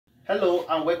Hello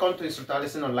and welcome to Instructor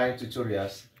Lesson Online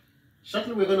Tutorials.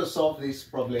 Shortly we're going to solve this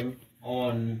problem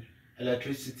on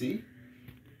electricity.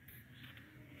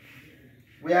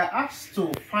 We are asked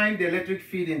to find the electric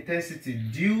field intensity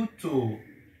due to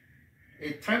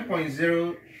a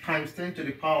 10.0 times 10 to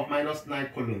the power of minus 9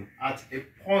 coulomb at a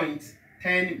point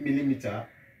 10 millimeter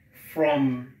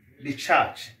from the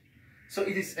charge. So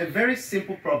it is a very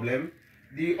simple problem.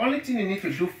 The only thing you need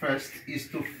to do first is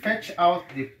to fetch out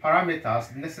the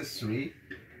parameters necessary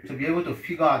to be able to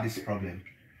figure out this problem.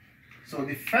 So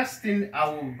the first thing I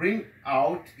will bring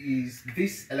out is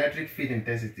this electric field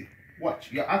intensity. Watch,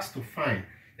 you're asked to find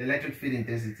the electric field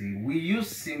intensity. We use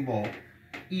symbol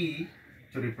E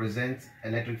to represent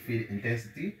electric field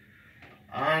intensity,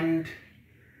 and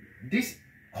this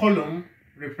column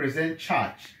represents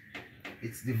charge.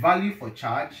 It's the value for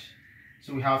charge.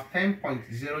 So we have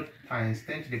 10.0 times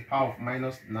 10 to the power of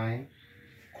minus 9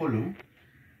 coulomb,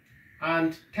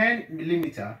 and 10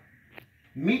 millimeter.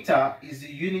 Meter is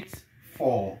the unit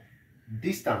for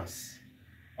distance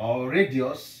or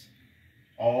radius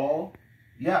or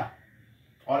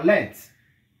length.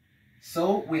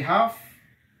 So we have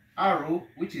arrow,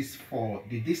 which is for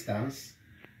the distance,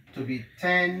 to be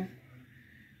 10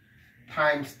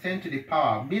 times 10 to the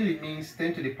power. Milli means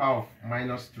 10 to the power of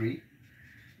minus 3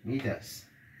 meters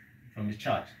from the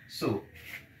charge. So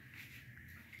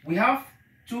we have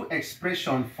two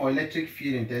expressions for electric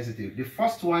field intensity. The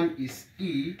first one is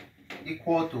E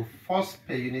equal to force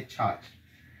per unit charge,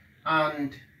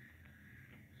 and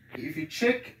if you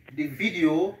check the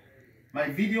video, my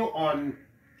video on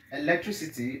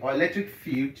electricity or electric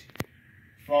field,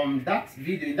 from that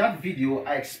video, in that video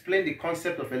I explained the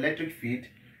concept of electric field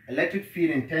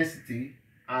intensity,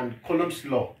 and Coulomb's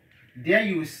law. There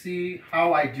you will see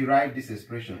how I derive this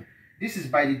expression. This is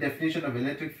by the definition of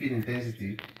electric field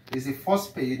intensity is a force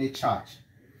per unit charge,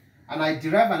 and I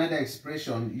derive another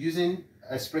expression using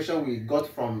expression we got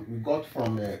from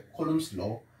Coulomb's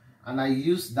law, and I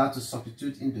used that to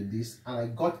substitute into this, and I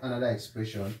got another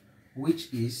expression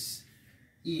which is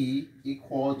E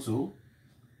equal to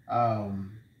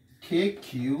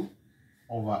KQ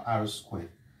over R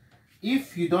squared.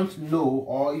 If you don't know,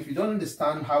 or if you don't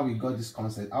understand how we got this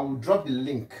concept, I will drop the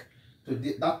link to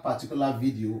that particular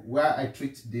video where I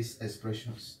treat these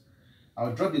expressions.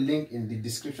 I'll drop the link in the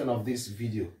description of this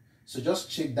video. So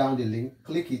just check down the link,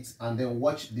 click it, and then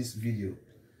watch this video.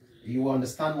 You will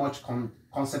understand much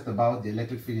concept about the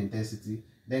electric field intensity.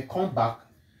 Then come back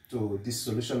to the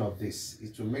solution of this.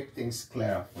 It will make things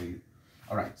clearer for you.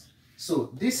 All right. So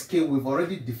this K, we've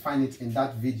already defined it in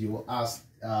that video as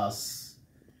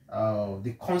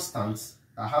the constant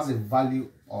that has a value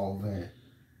of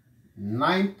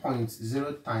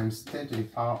 9.0 times 10 to the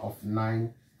power of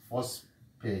 9 force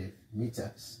per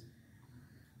meters.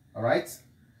 All right,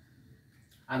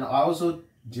 and I also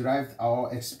derived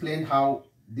or explained how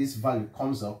this value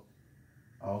comes up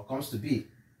or comes to be.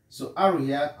 So arrow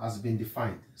here has been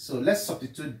defined. So let's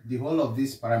substitute the whole of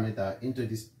this parameter into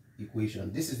this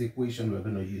equation. This is the equation we're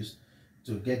going to use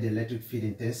to get the electric field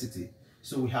intensity.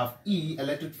 So we have E,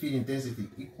 electric field intensity,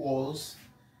 equals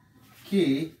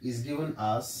K is given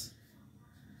as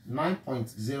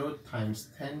 9.0 times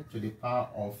 10 to the power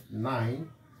of 9.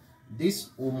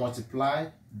 This will multiply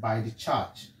by the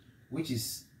charge, which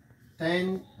is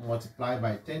 10 multiplied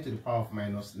by 10 to the power of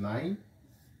minus 9,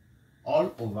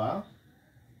 all over.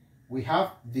 We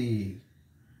have the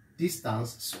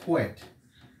distance squared,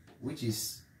 which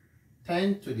is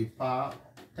 10 to the power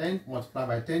 10 multiplied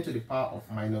by 10 to the power of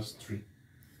minus 3,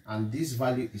 and this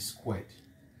value is squared.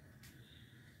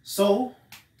 So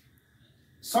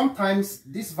sometimes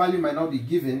this value might not be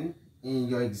given in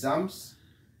your exams,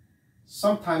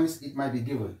 sometimes it might be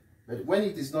given, but when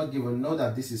it is not given, know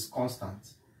that this is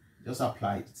constant. Just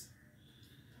apply it.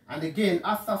 And again,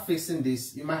 after facing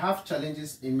this, you might have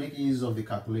challenges in making use of the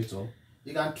calculator.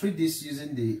 You can treat this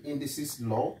using the indices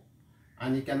law,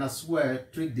 and you can as well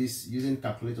treat this using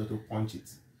calculator to punch it.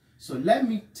 So let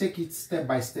me take it step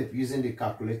by step using the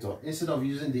calculator instead of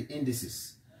using the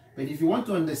indices. But if you want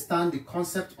to understand the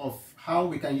concept of how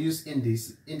we can use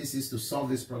indices to solve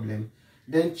this problem,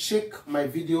 then check my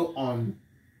video on,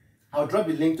 I'll drop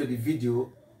a link to the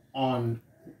video on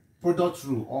product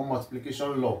rule or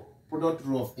multiplication law, product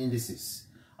rule of indices.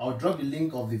 I'll drop the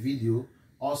link of the video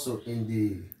also in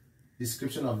the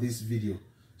description of this video,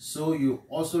 so you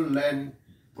also learn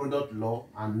product law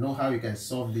and know how you can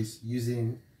solve this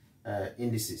using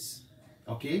indices.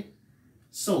 Okay,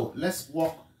 so let's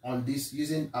work on this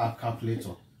using our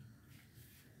calculator.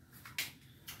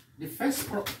 The first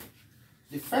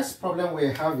problem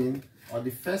we're having, or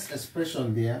the first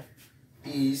expression there,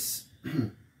 is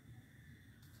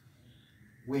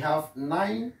we have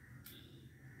 9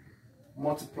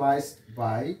 multiplies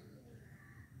by,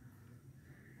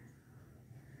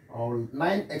 or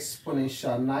 9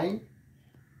 exponential 9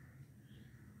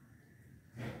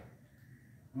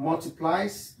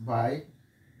 multiplies by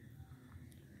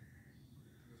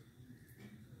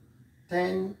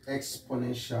 10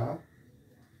 exponential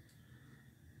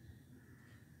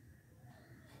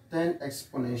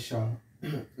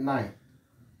 9.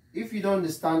 If you don't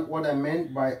understand what I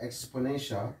meant by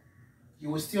exponential, you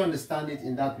will still understand it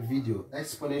in that video.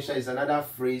 Exponential is another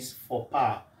phrase for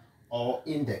power or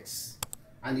index,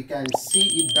 and you can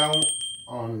see it down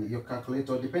on your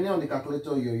calculator. Depending on the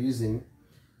calculator you're using,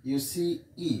 you see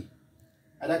E,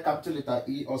 either capital letter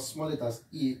E or small letters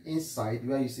E inside,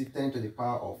 where you see 10 to the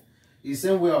power of. It's the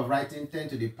same way of writing 10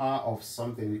 to the power of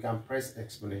something. You can press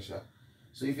exponential.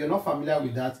 So if you're not familiar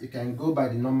with that, you can go by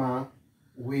the normal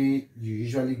way you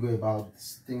usually go about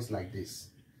things like this.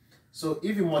 So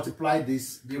if you multiply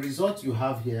this, the result you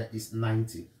have here is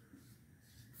 90.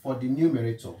 For the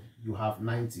numerator, you have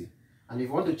 90. And if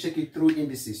you want to check it through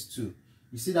indices too,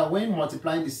 you see that when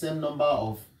multiplying the same number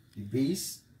of the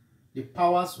base, the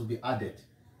powers will be added.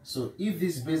 So if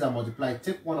this base are multiplied,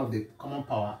 take one of the common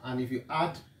power, and if you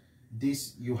add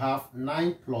this, you have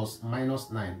 9 plus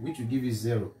minus 9, which will give you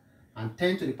 0. And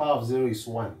 10 to the power of 0 is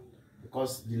 1,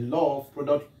 because the law of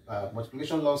product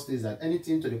multiplication law states that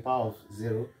anything to the power of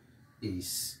 0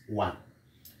 is 1.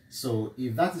 So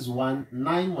if that is 1,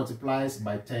 9 multiplies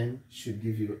by 10 should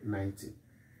give you 90.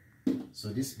 So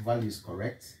this value is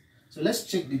correct. So let's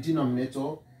check the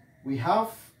denominator. We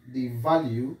have the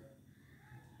value,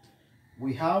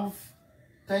 we have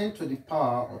 10 to the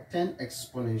power, or 10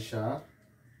 exponential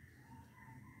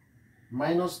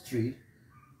minus 3,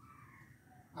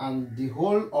 and the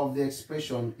whole of the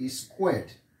expression is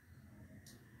squared.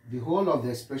 The whole of the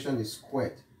expression is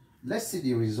squared. Let's see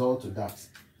the result of that.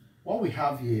 What we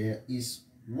have here is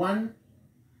 1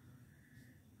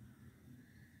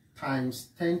 times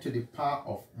 10 to the power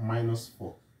of minus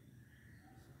 4.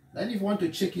 Then if you want to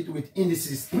check it with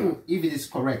indices, if it is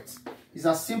correct, it's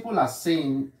as simple as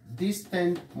saying this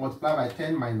 10 multiplied by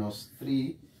 10 minus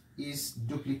 3 is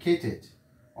duplicated.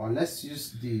 Or let's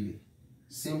use the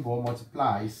symbol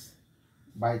multiplies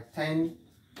by 10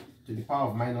 to the power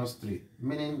of minus 3,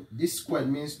 meaning this squared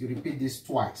means you repeat this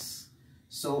twice.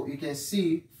 So you can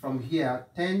see from here,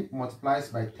 10 multiplies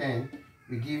by 10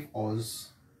 will give us,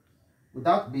 would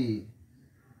that be,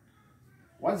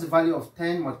 what's the value of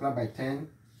 10 multiplied by 10?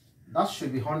 That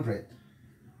should be 100.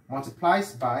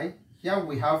 Multiplies by, here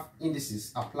we have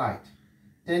indices applied.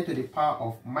 10 to the power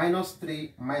of minus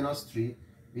 3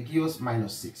 will give us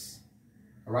minus 6.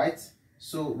 Alright?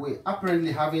 So we're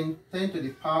apparently having 10 to the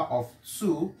power of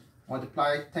 2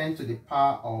 multiply 10 to the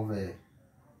power of,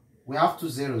 we have 2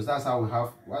 zeros. That's how we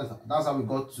have, that's how we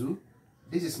got 2.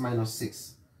 This is minus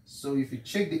 6. So if you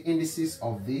check the indices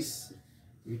of this,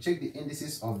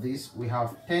 we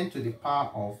have 10 to the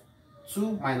power of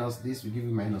 2 minus this will give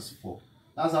you minus 4.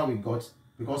 That's how we got,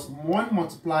 because 1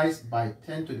 multiplies by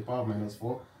 10 to the power of minus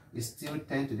 4 is still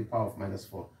 10 to the power of minus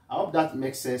 4. I hope that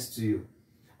makes sense to you.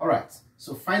 All right,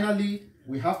 so finally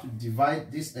we have to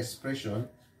divide this expression.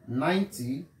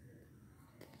 90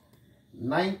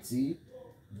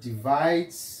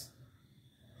 divides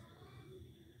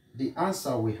the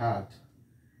answer we had.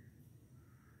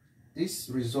 This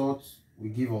result will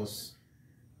give us,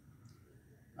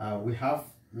 we have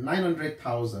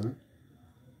 900,000,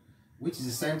 which is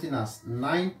the same thing as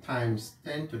 9 times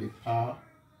 10 to the power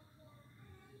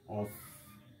of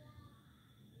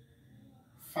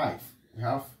 5. We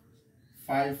have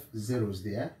 5 zeros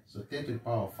there, so 10 to the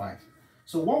power of 5.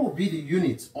 So what would be the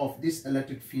unit of this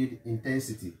electric field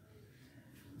intensity?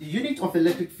 The unit of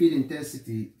electric field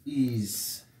intensity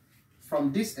is,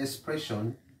 from this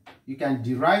expression, you can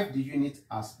derive the unit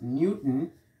as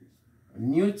Newton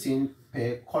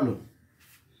per coulomb.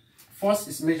 Force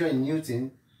is measured in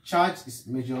Newton, charge is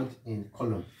measured in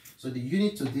coulomb. So the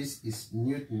unit to this is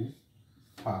Newton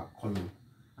per coulomb.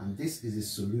 And this is the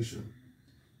solution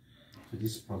to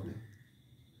this problem.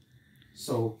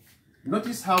 So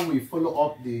notice how we follow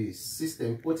up the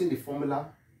system, putting the formula,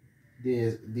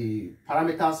 the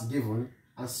parameters given,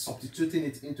 and substituting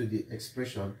it into the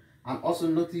expression. And also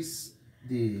notice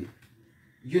the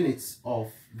units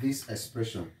of this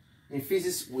expression. In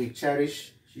physics, we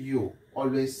cherish you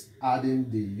always adding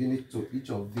the unit to each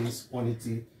of these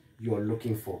quantity you are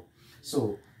looking for.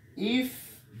 So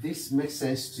if this makes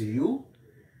sense to you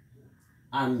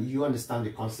and you understand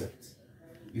the concept,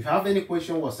 if you have any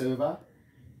question whatsoever,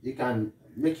 you can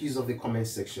make use of the comment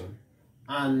section.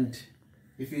 And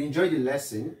if you enjoyed the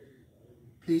lesson,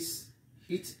 please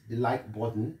hit the like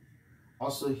button.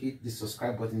 Also hit the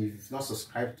subscribe button if you've not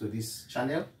subscribed to this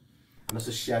channel, and also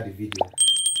share the video.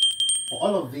 For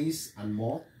all of these and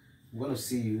more, I'm going to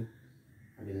see you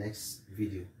in the next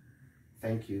video.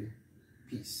 Thank you.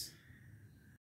 Peace.